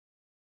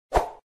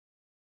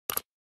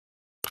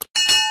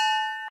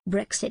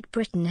Brexit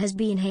Britain has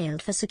been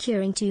hailed for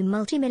securing £2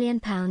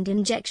 multi-million-pound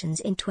injections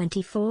in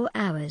 24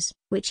 hours,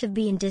 which have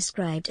been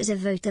described as a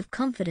vote of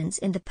confidence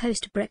in the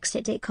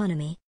post-Brexit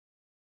economy.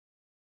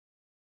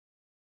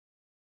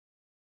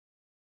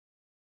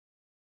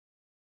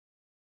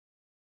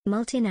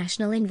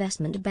 Multinational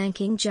investment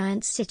banking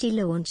giant Citi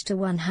launched a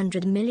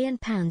 £100 million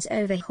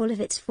overhaul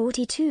of its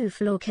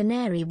 42-floor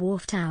Canary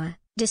Wharf Tower,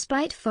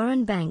 despite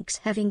foreign banks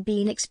having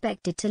been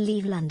expected to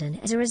leave London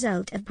as a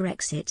result of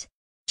Brexit.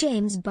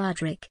 James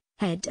Bardrick,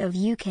 head of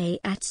UK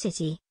at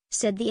Citi,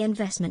 said the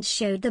investment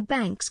showed the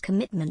bank's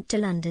commitment to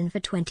London for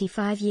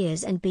 25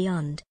 years and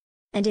beyond.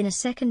 And in a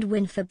second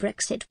win for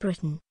Brexit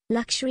Britain,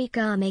 luxury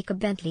car maker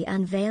Bentley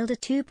unveiled a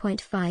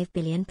 £2.5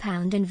 billion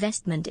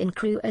investment in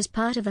Crewe as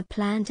part of a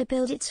plan to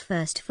build its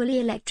first fully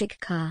electric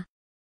car.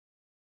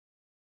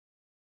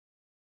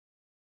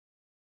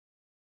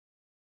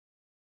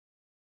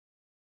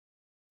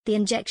 The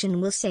injection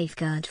will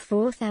safeguard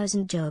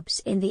 4,000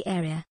 jobs in the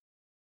area.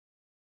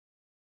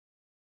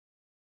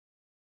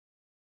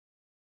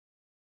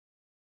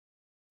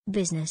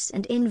 Business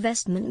and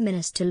Investment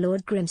Minister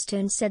Lord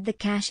Grimstone said the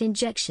cash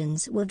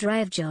injections will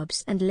drive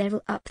jobs and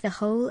level up the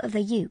whole of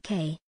the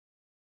UK.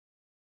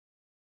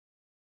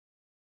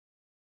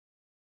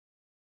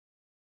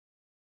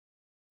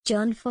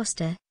 John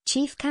Foster,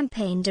 Chief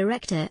Campaign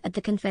Director at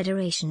the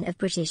Confederation of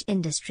British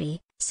Industry,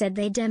 said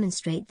they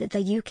demonstrate that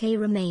the UK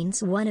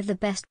remains one of the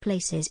best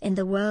places in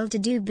the world to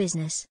do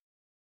business.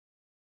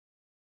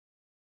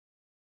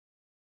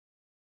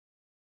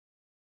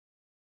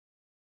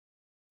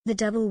 The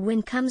double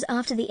win comes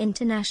after the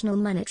International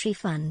Monetary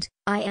Fund,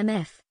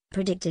 IMF,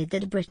 predicted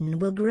that Britain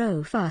will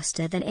grow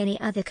faster than any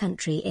other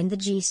country in the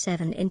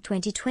G7 in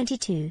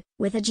 2022,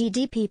 with a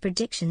GDP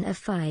prediction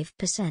of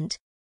 5%.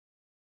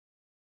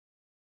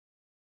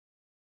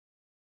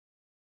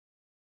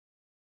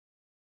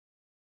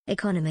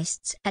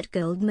 Economists at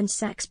Goldman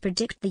Sachs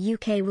predict the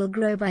UK will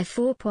grow by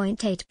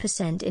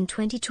 4.8% in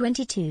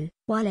 2022,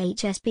 while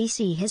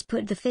HSBC has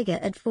put the figure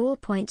at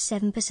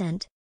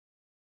 4.7%.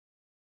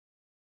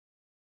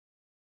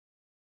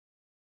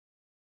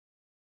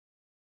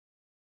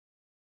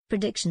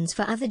 Predictions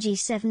for other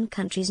G7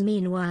 countries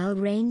meanwhile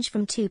range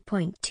from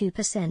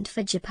 2.2%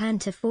 for Japan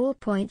to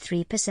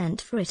 4.3%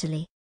 for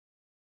Italy.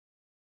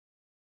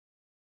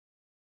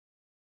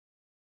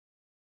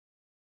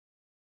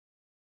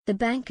 The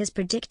bank has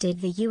predicted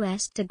the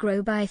US to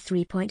grow by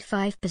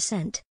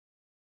 3.5%.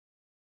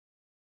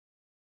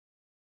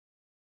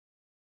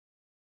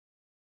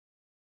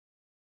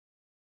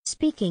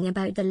 Speaking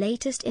about the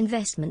latest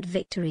investment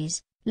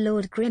victories,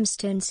 Lord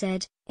Grimstone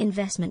said,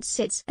 "Investment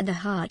sits at the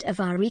heart of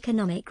our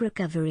economic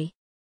recovery.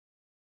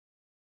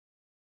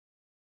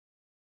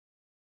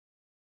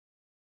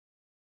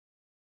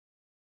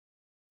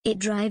 It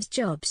drives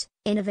jobs,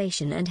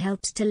 innovation and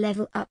helps to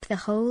level up the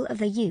whole of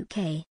the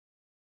UK."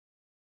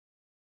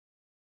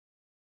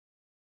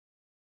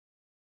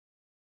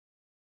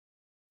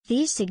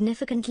 These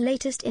significant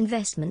latest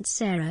investments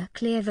share a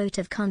clear vote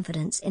of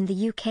confidence in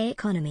the UK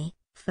economy,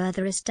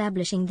 further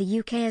establishing the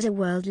UK as a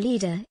world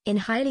leader in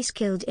highly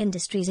skilled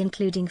industries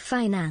including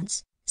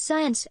finance,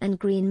 science and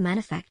green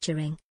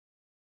manufacturing.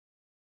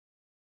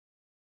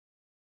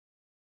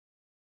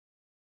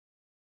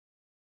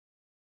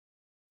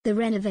 The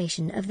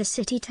renovation of the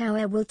City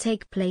Tower will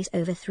take place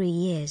over 3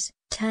 years,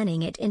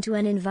 turning it into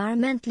an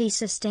environmentally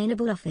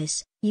sustainable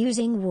office,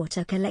 using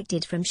water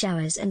collected from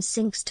showers and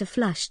sinks to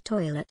flush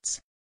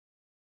toilets.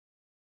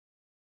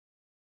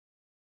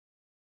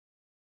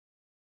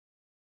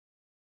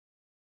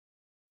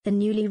 The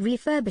newly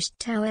refurbished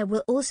tower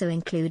will also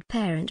include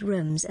parent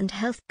rooms and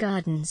health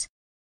gardens.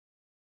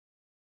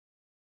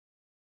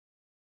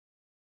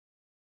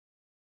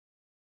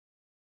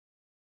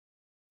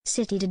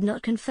 Citi did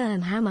not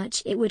confirm how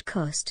much it would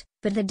cost,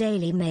 but the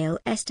Daily Mail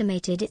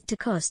estimated it to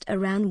cost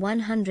around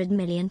 £100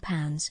 million.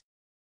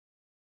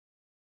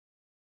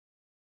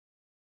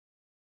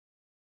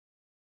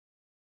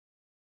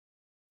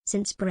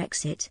 Since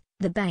Brexit,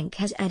 the bank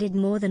has added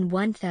more than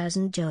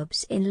 1,000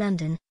 jobs in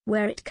London,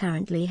 where it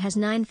currently has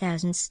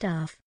 9,000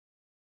 staff.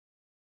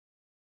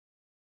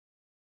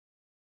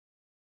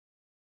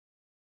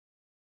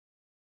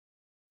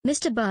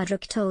 Mr.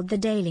 Bardrick told the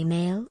Daily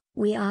Mail,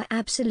 "We are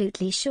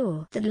absolutely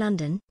sure that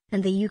London,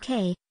 and the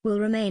UK, will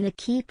remain a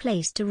key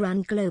place to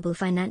run global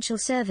financial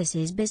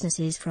services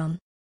businesses from.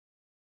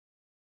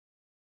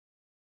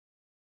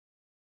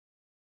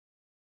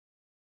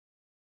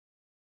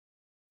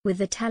 With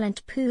the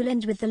talent pool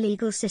and with the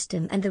legal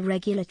system and the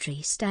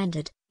regulatory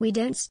standard, we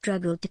don't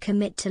struggle to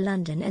commit to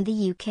London and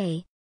the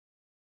UK."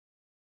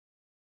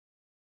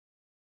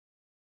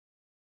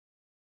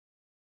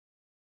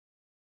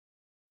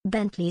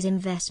 Bentley's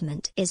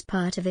investment is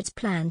part of its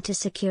plan to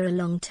secure a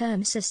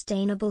long-term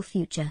sustainable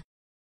future.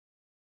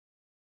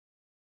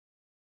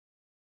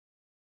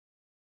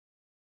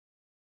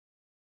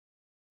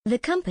 The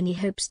company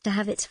hopes to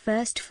have its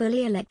first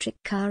fully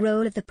electric car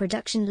roll of the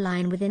production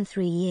line within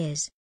 3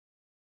 years.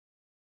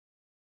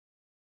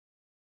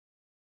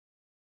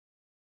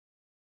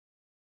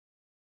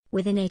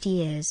 Within 8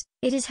 years,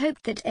 it is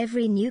hoped that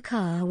every new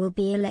car will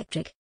be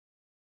electric.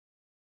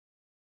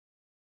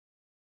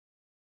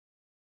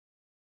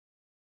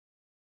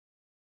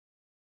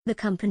 The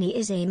company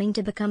is aiming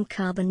to become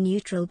carbon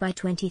neutral by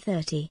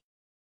 2030.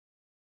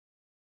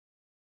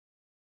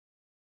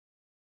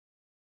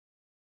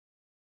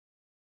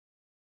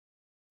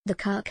 The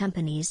car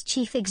company's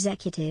chief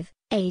executive,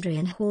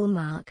 Adrian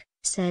Hallmark,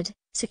 said,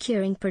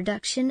 "Securing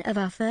production of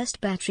our first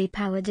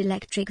battery-powered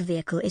electric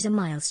vehicle is a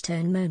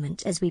milestone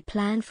moment as we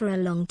plan for a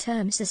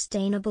long-term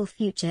sustainable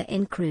future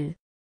in Crewe."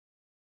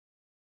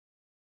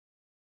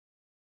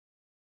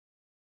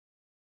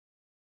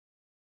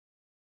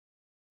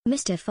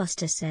 Mr.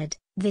 Foster said,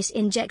 "This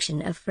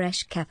injection of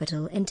fresh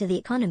capital into the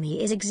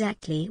economy is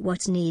exactly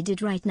what's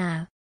needed right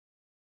now."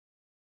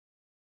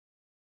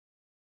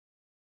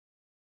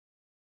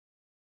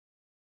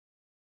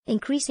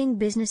 Increasing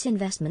business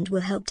investment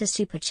will help to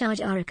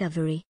supercharge our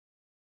recovery.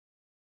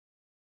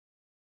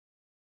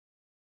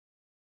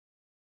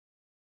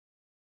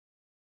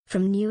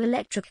 From new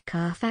electric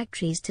car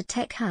factories to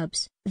tech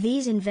hubs,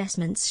 these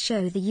investments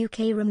show the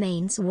UK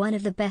remains one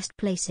of the best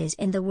places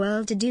in the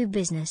world to do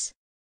business.